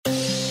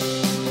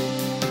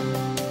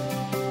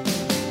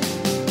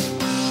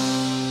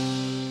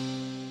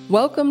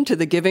Welcome to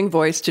the Giving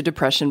Voice to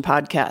Depression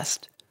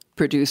podcast,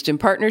 produced in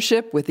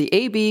partnership with the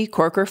A.B.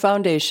 Corker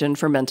Foundation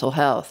for Mental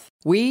Health.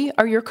 We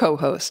are your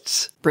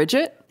co-hosts,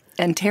 Bridget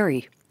and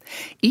Terry.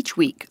 Each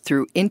week,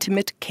 through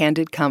intimate,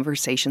 candid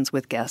conversations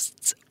with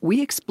guests, we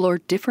explore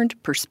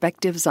different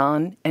perspectives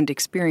on and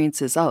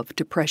experiences of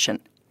depression.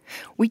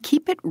 We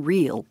keep it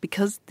real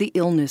because the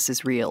illness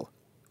is real.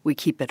 We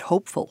keep it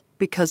hopeful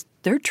because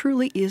there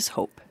truly is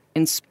hope,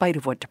 in spite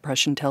of what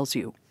depression tells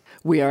you.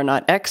 We are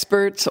not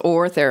experts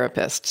or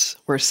therapists.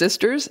 We're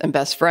sisters and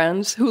best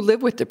friends who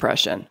live with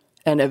depression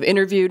and have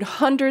interviewed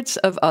hundreds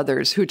of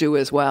others who do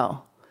as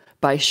well.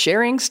 By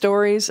sharing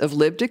stories of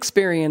lived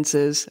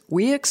experiences,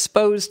 we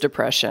expose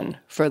depression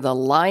for the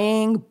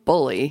lying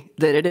bully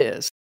that it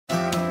is.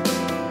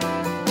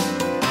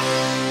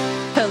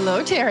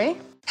 Hello, Terry.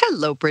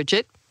 Hello,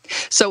 Bridget.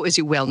 So, as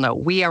you well know,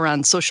 we are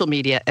on social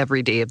media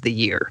every day of the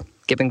year.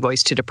 Giving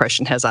Voice to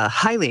Depression has a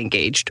highly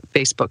engaged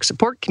Facebook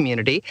support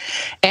community,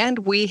 and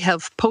we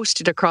have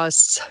posted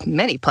across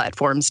many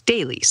platforms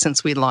daily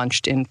since we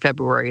launched in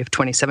February of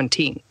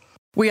 2017.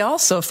 We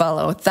also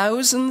follow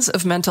thousands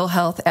of mental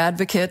health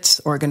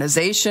advocates,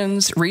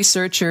 organizations,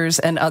 researchers,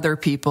 and other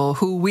people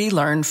who we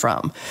learn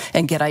from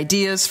and get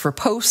ideas for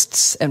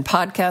posts and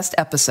podcast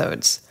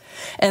episodes.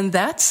 And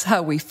that's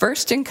how we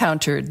first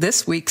encountered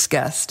this week's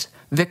guest,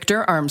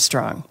 Victor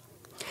Armstrong.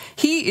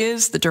 He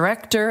is the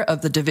director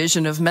of the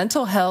Division of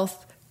Mental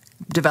Health,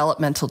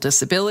 Developmental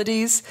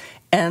Disabilities,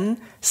 and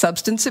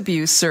Substance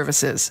Abuse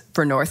Services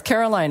for North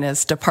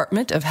Carolina's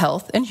Department of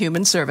Health and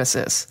Human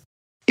Services.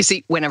 You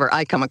see, whenever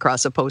I come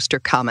across a post or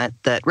comment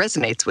that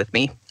resonates with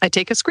me, I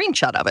take a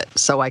screenshot of it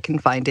so I can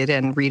find it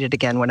and read it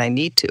again when I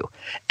need to.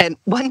 And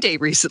one day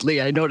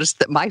recently, I noticed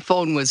that my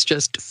phone was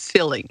just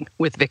filling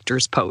with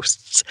Victor's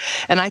posts.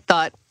 And I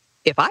thought,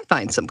 if I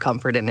find some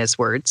comfort in his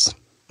words,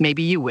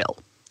 maybe you will.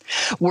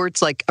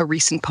 Words like a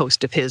recent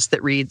post of his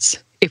that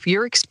reads, "If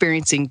you're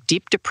experiencing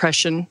deep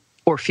depression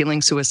or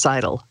feeling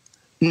suicidal,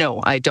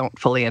 no, I don't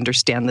fully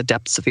understand the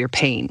depths of your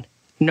pain.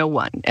 No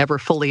one ever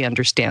fully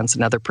understands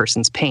another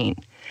person's pain.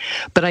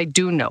 But I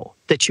do know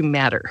that you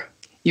matter.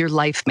 Your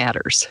life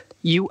matters.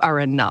 You are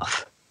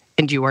enough,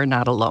 and you are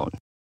not alone."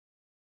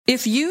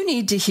 If you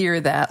need to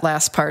hear that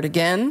last part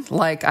again,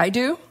 like I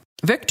do,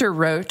 Victor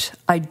wrote,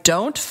 "I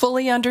don't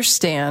fully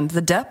understand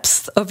the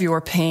depths of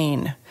your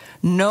pain.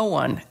 No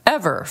one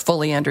ever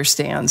fully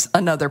understands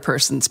another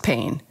person's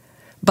pain.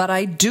 But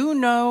I do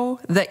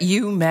know that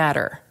you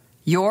matter.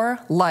 Your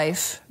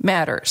life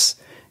matters.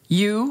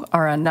 You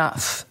are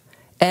enough.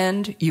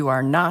 And you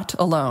are not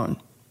alone."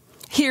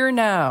 Here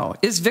now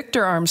is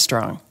Victor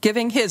Armstrong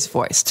giving his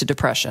voice to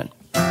depression.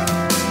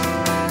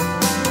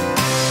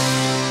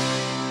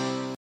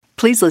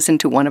 Please listen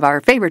to one of our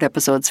favorite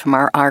episodes from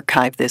our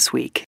archive this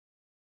week.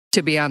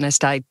 To be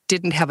honest, I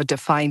didn't have a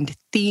defined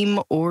theme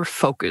or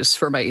focus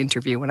for my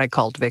interview when I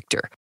called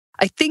Victor.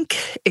 I think,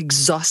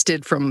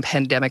 exhausted from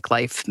pandemic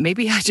life,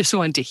 maybe I just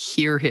wanted to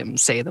hear him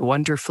say the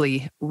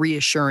wonderfully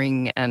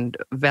reassuring and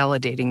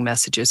validating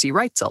messages he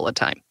writes all the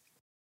time.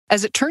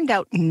 As it turned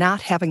out,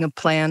 not having a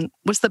plan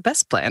was the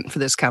best plan for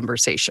this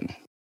conversation,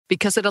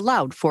 because it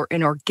allowed for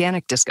an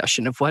organic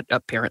discussion of what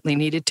apparently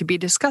needed to be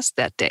discussed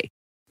that day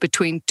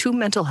between two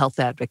mental health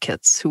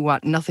advocates who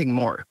want nothing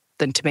more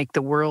than to make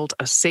the world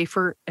a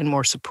safer and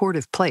more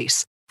supportive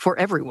place for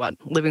everyone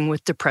living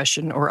with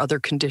depression or other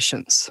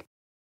conditions.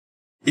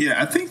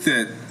 Yeah, I think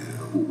that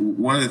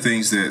one of the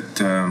things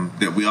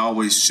that we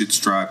always should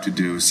strive to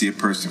do is see a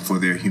person for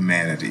their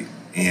humanity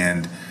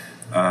and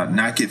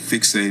not get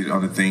fixated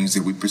on the things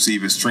that we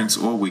perceive as strengths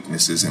or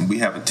weaknesses. And we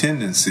have a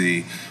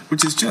tendency,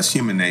 which is just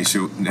human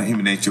nature.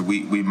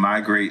 We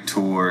migrate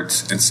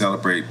towards and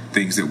celebrate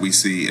things that we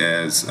see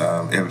as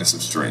evidence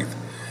of strength.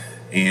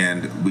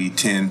 And we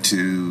tend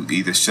to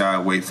either shy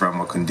away from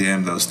or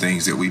condemn those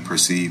things that we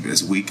perceive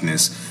as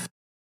weakness.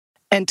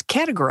 And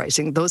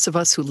categorizing those of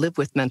us who live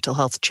with mental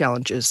health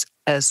challenges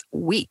as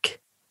weak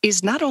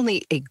is not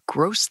only a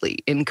grossly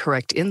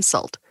incorrect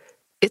insult,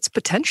 it's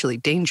potentially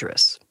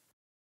dangerous.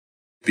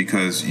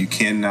 Because you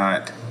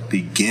cannot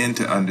begin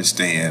to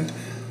understand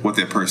what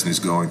that person is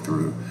going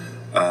through.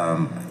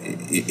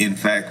 In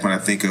fact, when I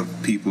think of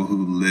people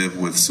who live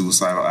with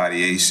suicidal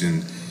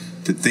ideation,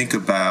 to think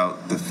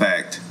about the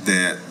fact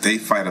that they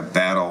fight a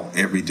battle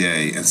every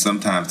day, and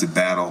sometimes the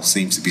battle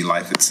seems to be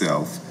life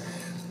itself,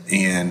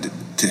 and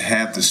to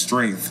have the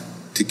strength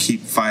to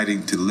keep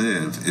fighting to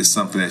live is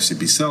something that should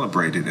be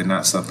celebrated and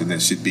not something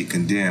that should be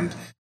condemned.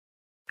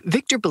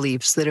 Victor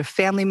believes that if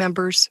family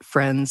members,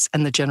 friends,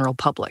 and the general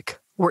public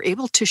were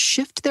able to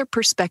shift their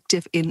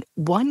perspective in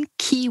one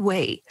key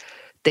way,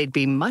 they'd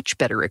be much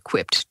better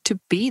equipped to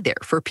be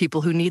there for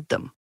people who need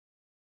them.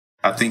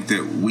 I think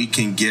that we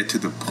can get to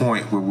the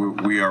point where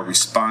we are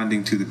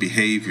responding to the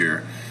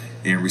behavior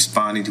and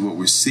responding to what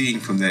we're seeing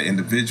from that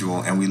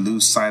individual, and we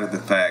lose sight of the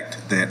fact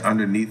that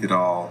underneath it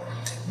all,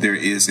 there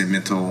is a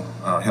mental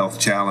health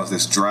challenge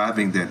that's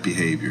driving that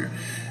behavior.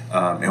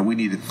 And we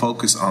need to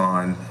focus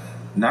on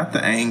not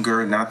the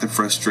anger, not the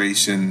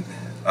frustration,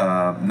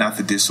 not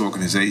the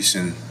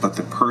disorganization, but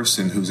the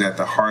person who's at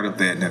the heart of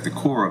that and at the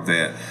core of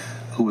that,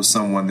 who is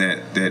someone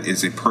that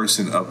is a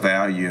person of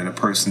value and a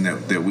person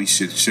that we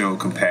should show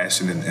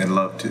compassion and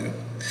love to.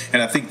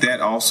 And I think that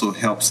also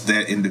helps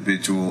that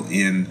individual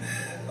in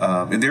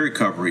their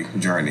recovery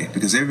journey,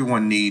 because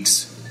everyone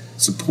needs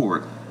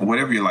support,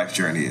 whatever your life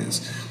journey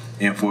is.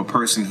 And for a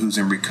person who's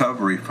in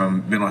recovery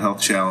from mental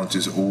health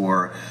challenges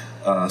or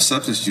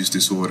substance use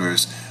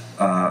disorders,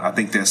 I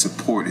think that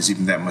support is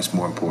even that much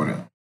more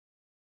important.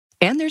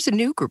 And there's a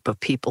new group of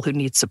people who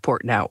need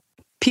support now.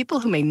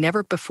 People who may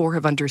never before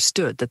have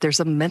understood that there's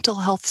a mental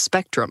health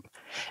spectrum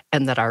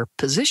and that our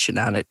position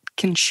on it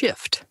can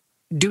shift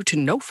due to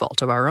no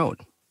fault of our own.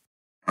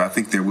 I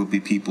think there will be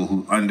people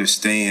who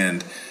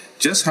understand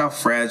just how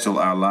fragile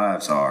our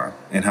lives are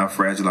and how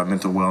fragile our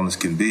mental wellness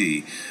can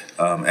be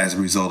as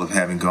a result of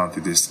having gone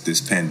through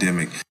this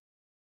pandemic.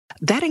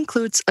 That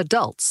includes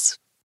adults.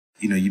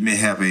 You know, you may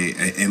have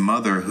a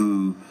mother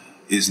who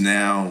is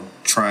now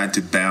trying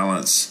to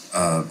balance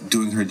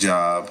doing her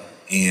job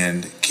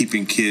and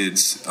keeping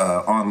kids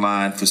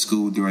online for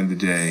school during the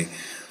day,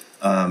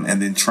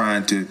 and then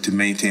trying to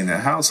maintain their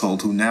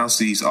household, who now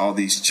sees all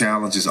these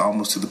challenges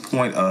almost to the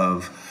point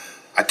of,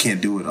 I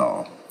can't do it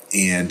all.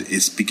 And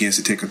it begins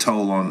to take a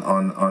toll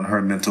on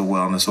her mental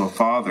wellness. Or a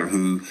father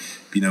who,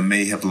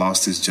 may have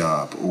lost his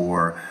job,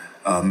 or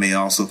may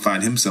also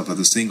find himself as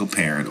a single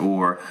parent,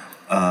 or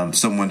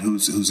someone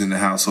who's in the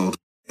household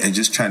and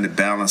just trying to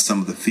balance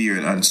some of the fear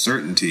and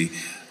uncertainty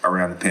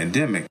around the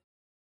pandemic.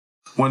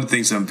 One of the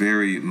things I'm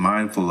very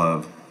mindful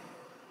of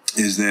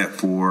is that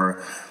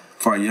for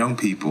our young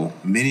people,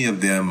 many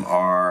of them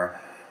are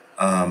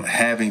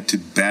having to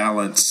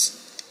balance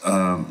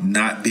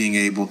not being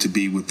able to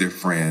be with their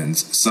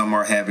friends. Some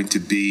are having to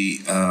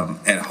be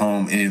at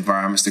home in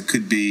environments that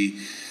could be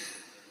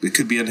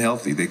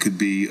unhealthy. They could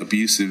be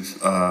abusive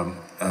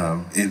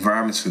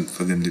environments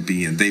for them to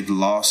be in. They've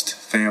lost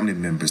family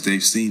members.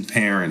 They've seen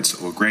parents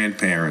or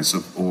grandparents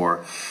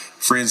or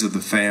friends of the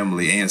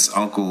family, aunts,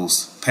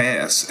 uncles,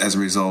 pass as a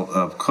result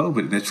of COVID.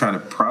 And they're trying to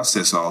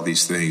process all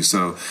these things.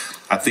 So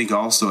I think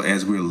also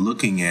as we're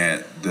looking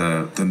at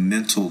the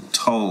mental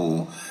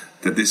toll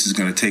that this is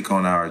going to take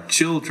on our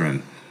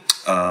children,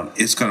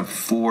 it's going to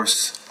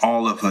force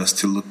all of us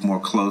to look more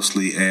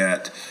closely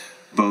at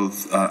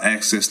both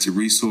access to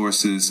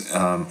resources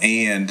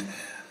and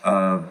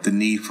the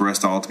need for us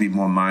to all to be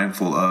more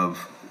mindful of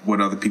what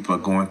other people are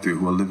going through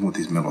who are living with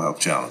these mental health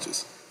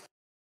challenges.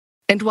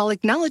 And while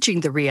acknowledging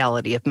the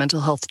reality of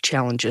mental health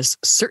challenges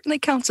certainly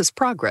counts as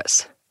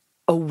progress,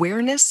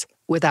 awareness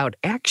without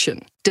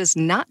action does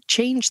not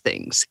change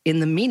things in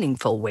the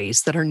meaningful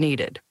ways that are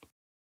needed.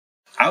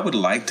 I would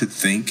like to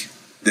think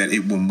that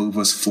it will move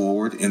us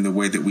forward in the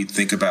way that we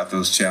think about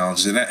those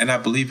challenges, and I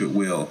believe it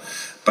will.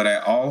 But I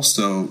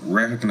also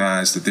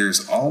recognize that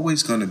there's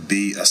always going to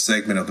be a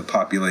segment of the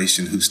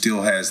population who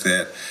still has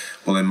that,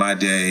 well, in my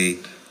day,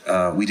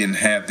 we didn't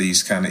have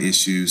these kind of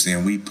issues,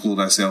 and we pulled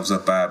ourselves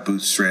up by our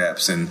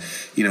bootstraps. And,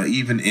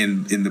 even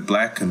in the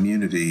Black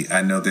community,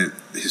 I know that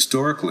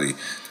historically,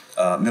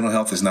 mental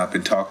health has not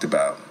been talked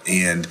about.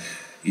 And,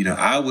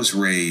 I was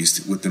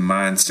raised with the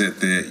mindset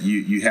that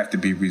you have to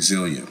be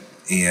resilient,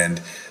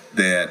 and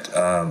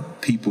that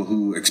people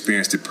who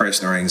experience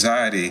depression or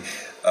anxiety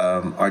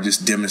are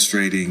just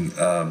demonstrating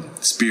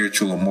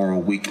spiritual or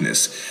moral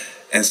weakness.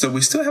 And so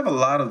we still have a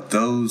lot of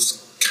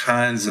those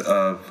kinds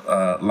of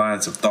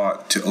lines of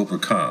thought to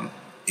overcome.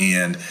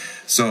 And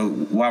so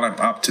while I'm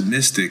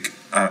optimistic,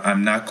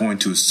 I'm not going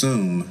to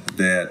assume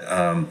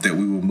that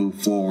we will move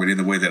forward in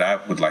the way that I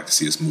would like to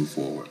see us move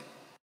forward.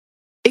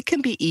 It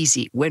can be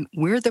easy when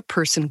we're the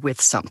person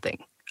with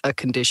something, a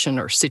condition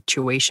or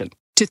situation,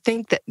 to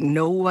think that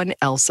no one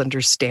else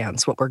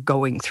understands what we're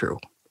going through,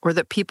 or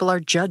that people are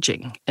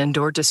judging and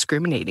or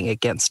discriminating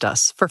against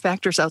us for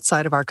factors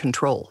outside of our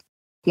control.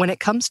 When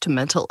it comes to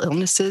mental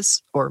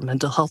illnesses or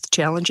mental health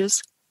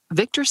challenges,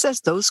 Victor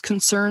says those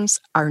concerns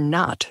are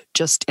not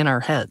just in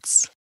our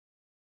heads.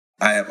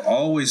 I have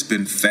always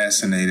been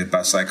fascinated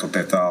by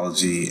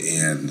psychopathology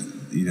and,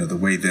 the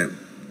way that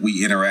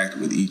we interact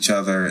with each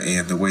other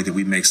and the way that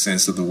we make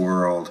sense of the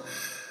world.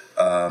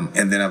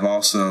 And then I've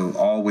also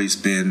always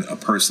been a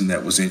person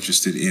that was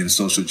interested in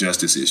social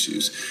justice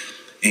issues.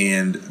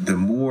 And the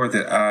more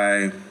that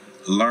I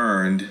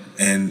learned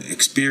and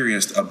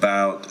experienced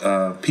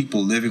about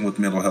people living with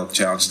mental health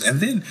challenges, and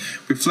then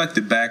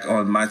reflected back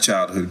on my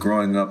childhood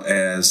growing up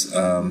as,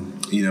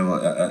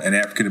 an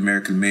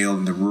African-American male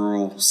in the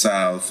rural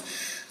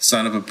South,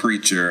 son of a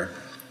preacher,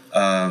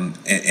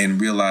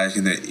 and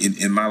realizing that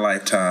in my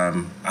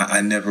lifetime,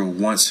 I never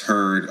once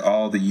heard,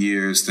 all the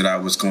years that I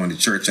was going to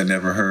church, I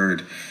never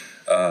heard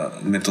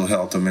mental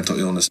health or mental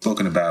illness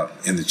spoken about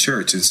in the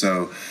church. And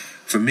so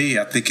for me,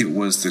 I think it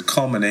was the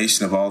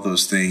culmination of all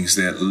those things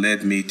that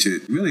led me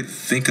to really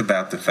think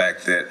about the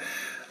fact that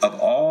of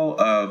all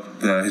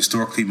of the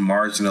historically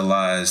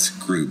marginalized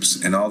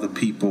groups and all the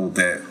people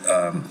that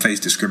face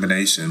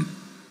discrimination,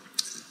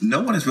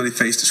 no one has really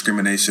faced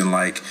discrimination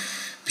like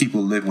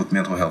people living with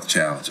mental health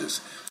challenges.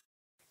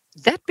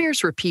 That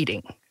bears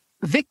repeating.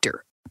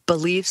 Victor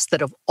believes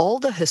that of all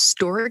the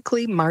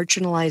historically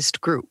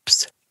marginalized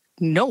groups,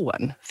 no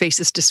one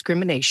faces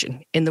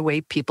discrimination in the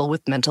way people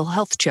with mental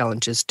health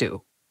challenges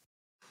do.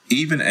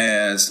 Even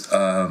as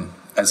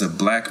a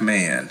Black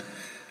man,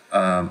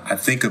 I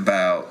think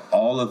about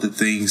all of the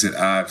things that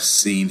I've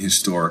seen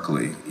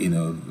historically,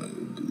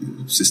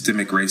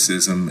 systemic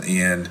racism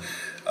and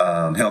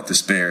health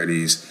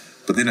disparities.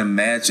 But then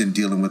imagine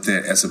dealing with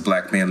that as a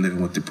Black man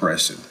living with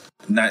depression,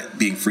 not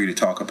being free to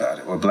talk about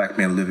it, or a Black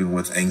man living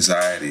with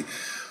anxiety,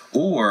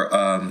 or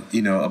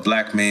a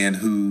Black man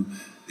who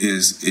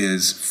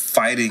is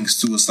fighting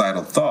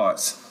suicidal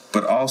thoughts,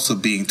 but also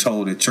being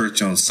told at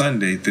church on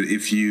Sunday that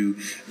if you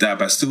die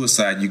by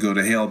suicide, you go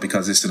to hell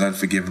because it's an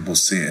unforgivable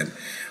sin.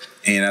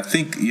 And I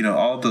think,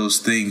 all those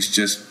things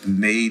just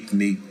made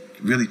me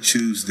really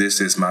choose this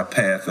as my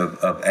path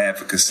of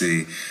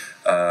advocacy,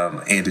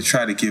 and to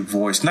try to give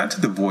voice, not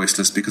to the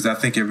voiceless, because I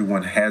think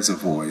everyone has a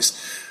voice.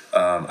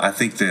 I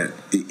think that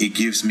it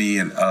gives me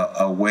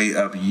a way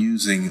of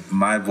using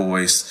my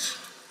voice,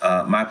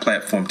 my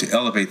platform, to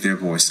elevate their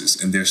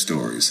voices and their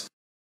stories.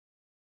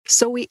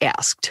 So we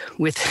asked,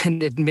 with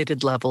an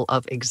admitted level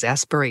of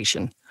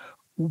exasperation,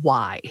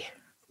 why?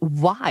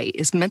 Why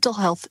is mental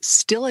health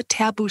still a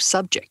taboo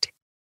subject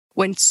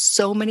when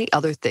so many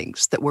other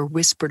things that were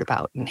whispered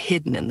about and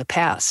hidden in the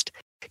past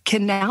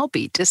can now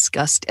be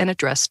discussed and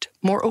addressed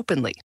more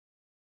openly?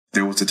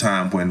 There was a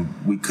time when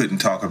we couldn't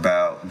talk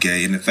about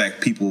gay, and in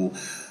fact, people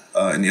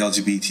in the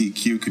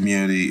LGBTQ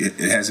community,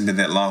 it hasn't been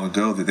that long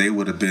ago that they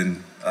would have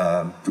been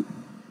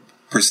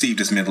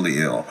perceived as mentally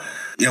ill.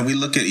 We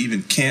look at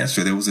even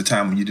cancer. There was a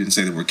time when you didn't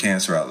say the word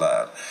cancer out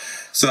loud.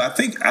 So I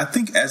think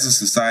as a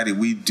society,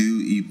 we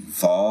do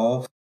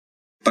evolve.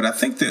 But I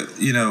think that,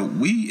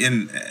 we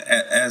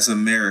as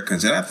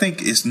Americans, and I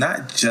think it's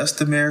not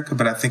just America,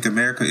 but I think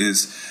America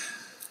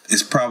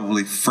is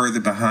probably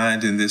further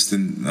behind in this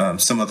than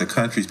some other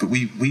countries, but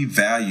we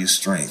value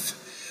strength.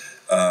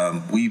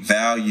 We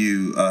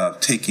value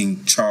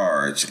taking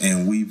charge,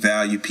 and we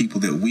value people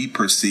that we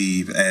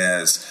perceive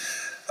as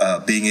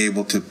being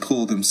able to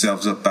pull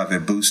themselves up by their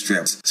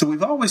bootstraps. So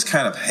we've always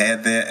kind of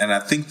had that, and I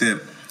think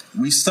that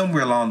we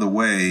somewhere along the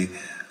way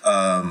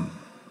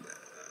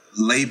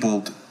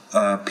labeled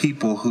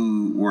people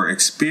who were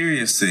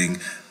experiencing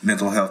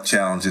mental health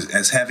challenges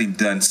as having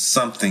done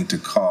something to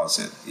cause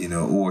it,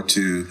 or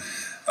to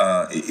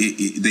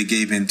they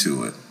gave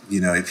into it.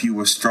 If you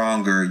were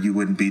stronger, you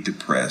wouldn't be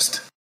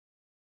depressed.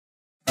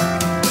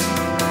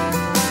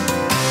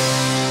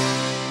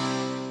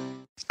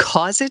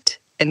 Cause it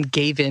and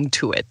gave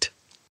into it.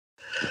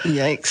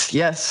 Yikes,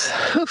 yes.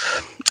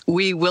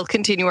 We will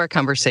continue our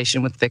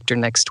conversation with Victor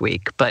next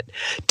week, but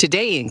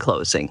today in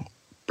closing,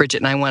 Bridget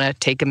and I want to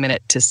take a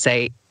minute to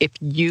say, if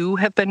you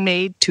have been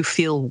made to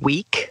feel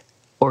weak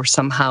or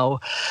somehow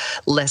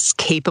less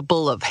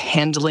capable of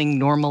handling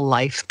normal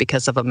life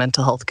because of a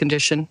mental health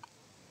condition,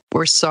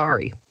 we're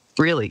sorry,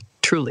 really,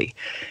 truly.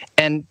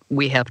 And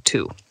we have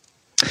too.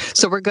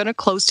 So we're going to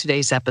close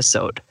today's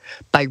episode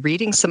by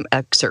reading some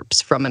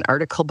excerpts from an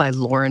article by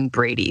Lauren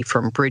Brady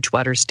from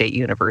Bridgewater State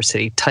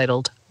University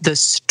titled "The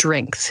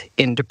Strength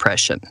in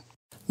Depression."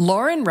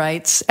 Lauren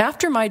writes,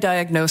 "After my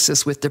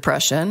diagnosis with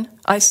depression,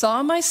 I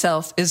saw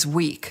myself as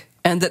weak,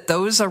 and that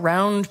those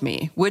around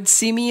me would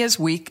see me as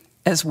weak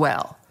as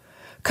well.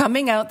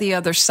 Coming out the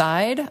other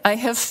side, I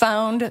have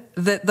found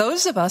that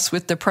those of us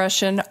with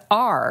depression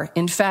are,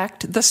 in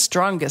fact, the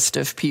strongest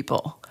of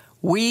people.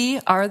 We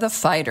are the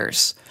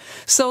fighters.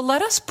 So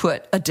let us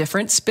put a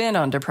different spin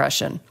on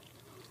depression.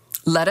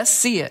 Let us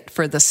see it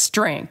for the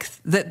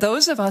strength that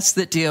those of us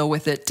that deal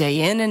with it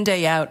day in and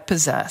day out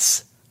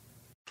possess."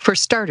 For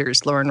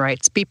starters, Lauren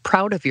writes, be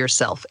proud of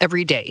yourself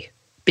every day,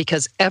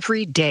 because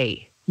every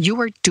day you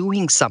are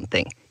doing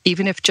something,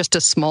 even if just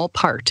a small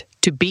part,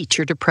 to beat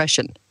your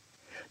depression.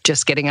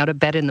 Just getting out of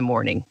bed in the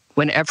morning,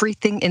 when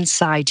everything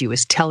inside you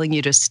is telling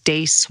you to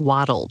stay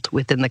swaddled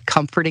within the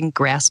comforting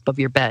grasp of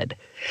your bed,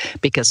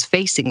 because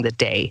facing the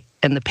day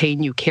and the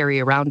pain you carry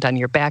around on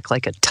your back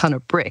like a ton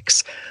of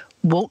bricks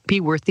won't be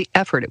worth the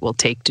effort it will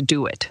take to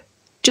do it.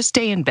 Just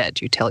stay in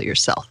bed, you tell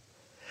yourself.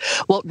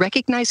 Well,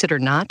 recognize it or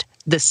not,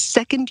 the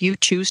second you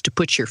choose to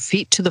put your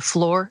feet to the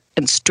floor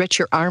and stretch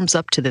your arms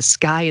up to the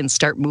sky and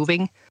start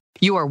moving,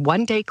 you are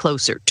one day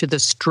closer to the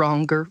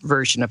stronger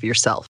version of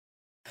yourself.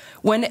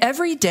 When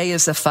every day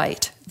is a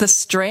fight, the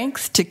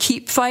strength to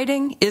keep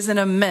fighting is an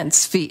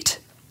immense feat.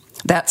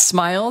 That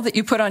smile that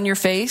you put on your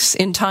face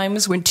in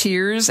times when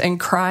tears and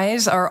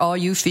cries are all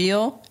you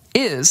feel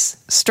is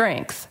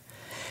strength.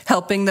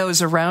 Helping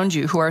those around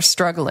you who are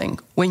struggling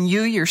when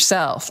you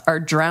yourself are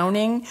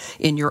drowning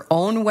in your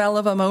own well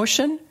of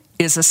emotion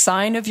is a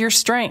sign of your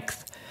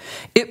strength.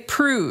 It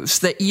proves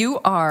that you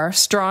are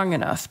strong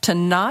enough to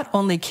not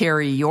only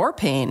carry your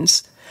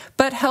pains,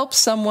 but help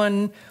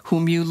someone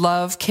whom you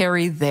love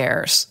carry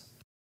theirs.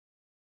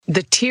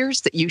 The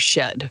tears that you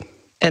shed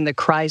and the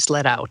cries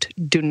let out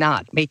do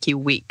not make you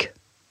weak.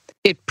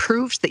 It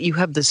proves that you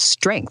have the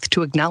strength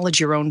to acknowledge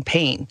your own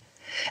pain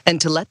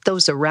and to let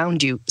those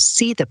around you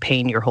see the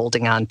pain you're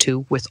holding on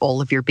to with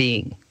all of your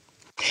being.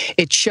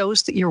 It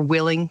shows that you're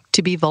willing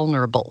to be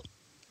vulnerable.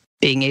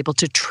 Being able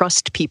to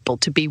trust people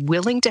to be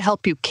willing to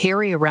help you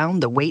carry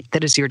around the weight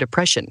that is your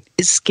depression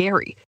is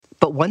scary.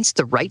 But once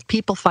the right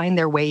people find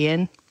their way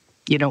in,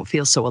 you don't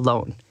feel so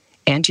alone,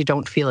 and you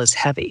don't feel as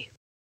heavy.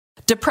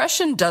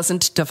 Depression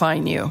doesn't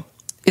define you.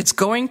 It's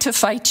going to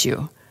fight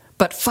you,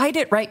 but fight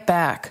it right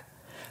back.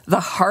 The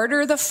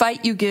harder the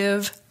fight you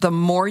give, the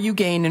more you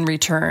gain in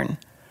return.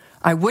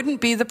 I wouldn't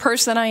be the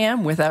person I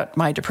am without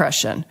my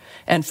depression,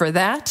 and for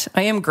that,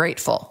 I am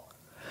grateful.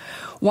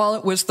 While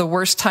it was the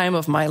worst time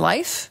of my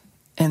life,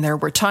 and there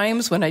were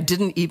times when I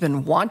didn't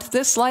even want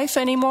this life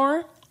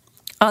anymore,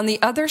 on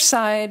the other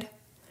side,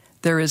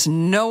 there is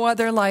no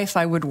other life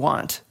I would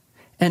want,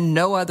 and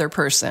no other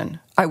person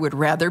I would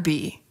rather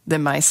be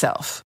than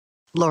myself.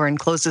 Lauren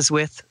closes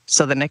with,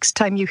 so the next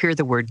time you hear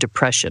the word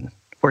depression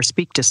or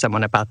speak to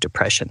someone about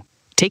depression,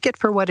 take it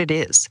for what it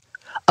is,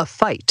 a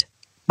fight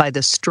by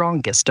the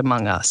strongest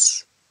among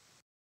us.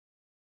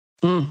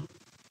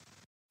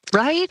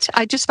 Right?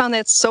 I just found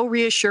that so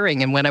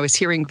reassuring. And when I was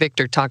hearing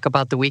Victor talk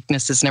about the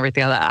weaknesses and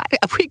everything, I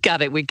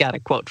thought, we got a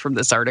quote from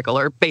this article,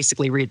 or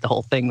basically read the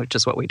whole thing, which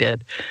is what we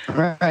did.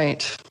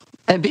 Right.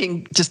 And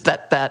being just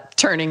that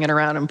turning it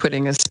around and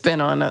putting a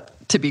spin on it,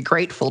 to be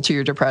grateful to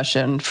your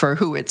depression for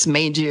who it's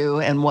made you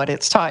and what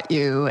it's taught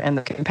you and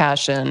the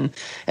compassion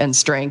and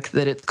strength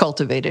that it's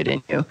cultivated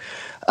in you.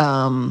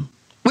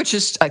 Which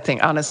is, I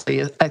think, honestly,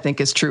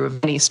 is true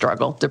of any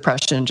struggle.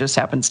 Depression just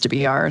happens to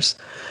be ours.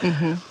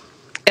 Mm-hmm.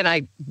 And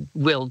I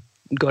will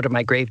go to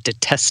my grave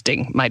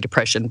detesting my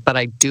depression, but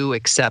I do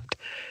accept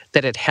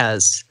that it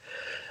has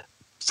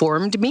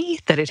formed me,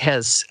 that it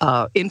has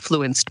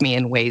influenced me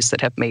in ways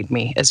that have made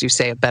me, as you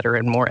say, a better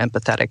and more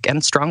empathetic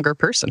and stronger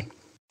person.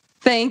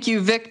 Thank you,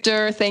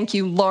 Victor. Thank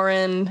you,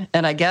 Lauren.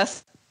 And I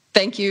guess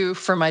thank you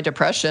for my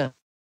depression.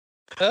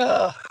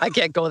 I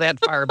can't go that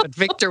far, but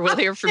Victor, we'll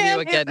hear from you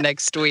again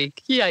next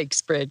week.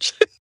 Yikes, Bridge.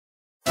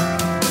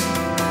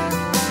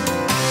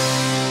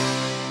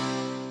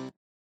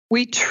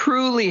 We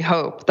truly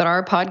hope that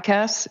our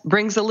podcast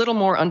brings a little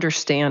more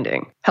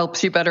understanding,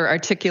 helps you better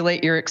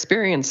articulate your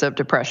experience of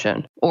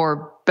depression,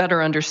 or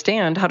better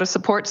understand how to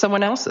support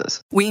someone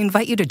else's. We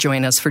invite you to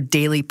join us for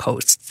daily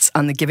posts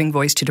on the Giving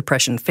Voice to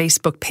Depression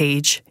Facebook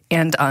page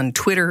and on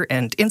Twitter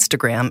and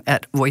Instagram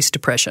at Voice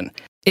Depression.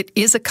 It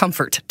is a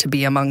comfort to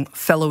be among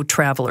fellow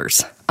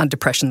travelers on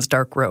depression's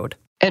dark road.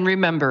 And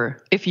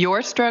remember, if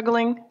you're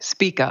struggling,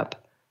 speak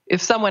up.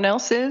 If someone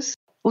else is,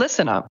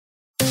 listen up.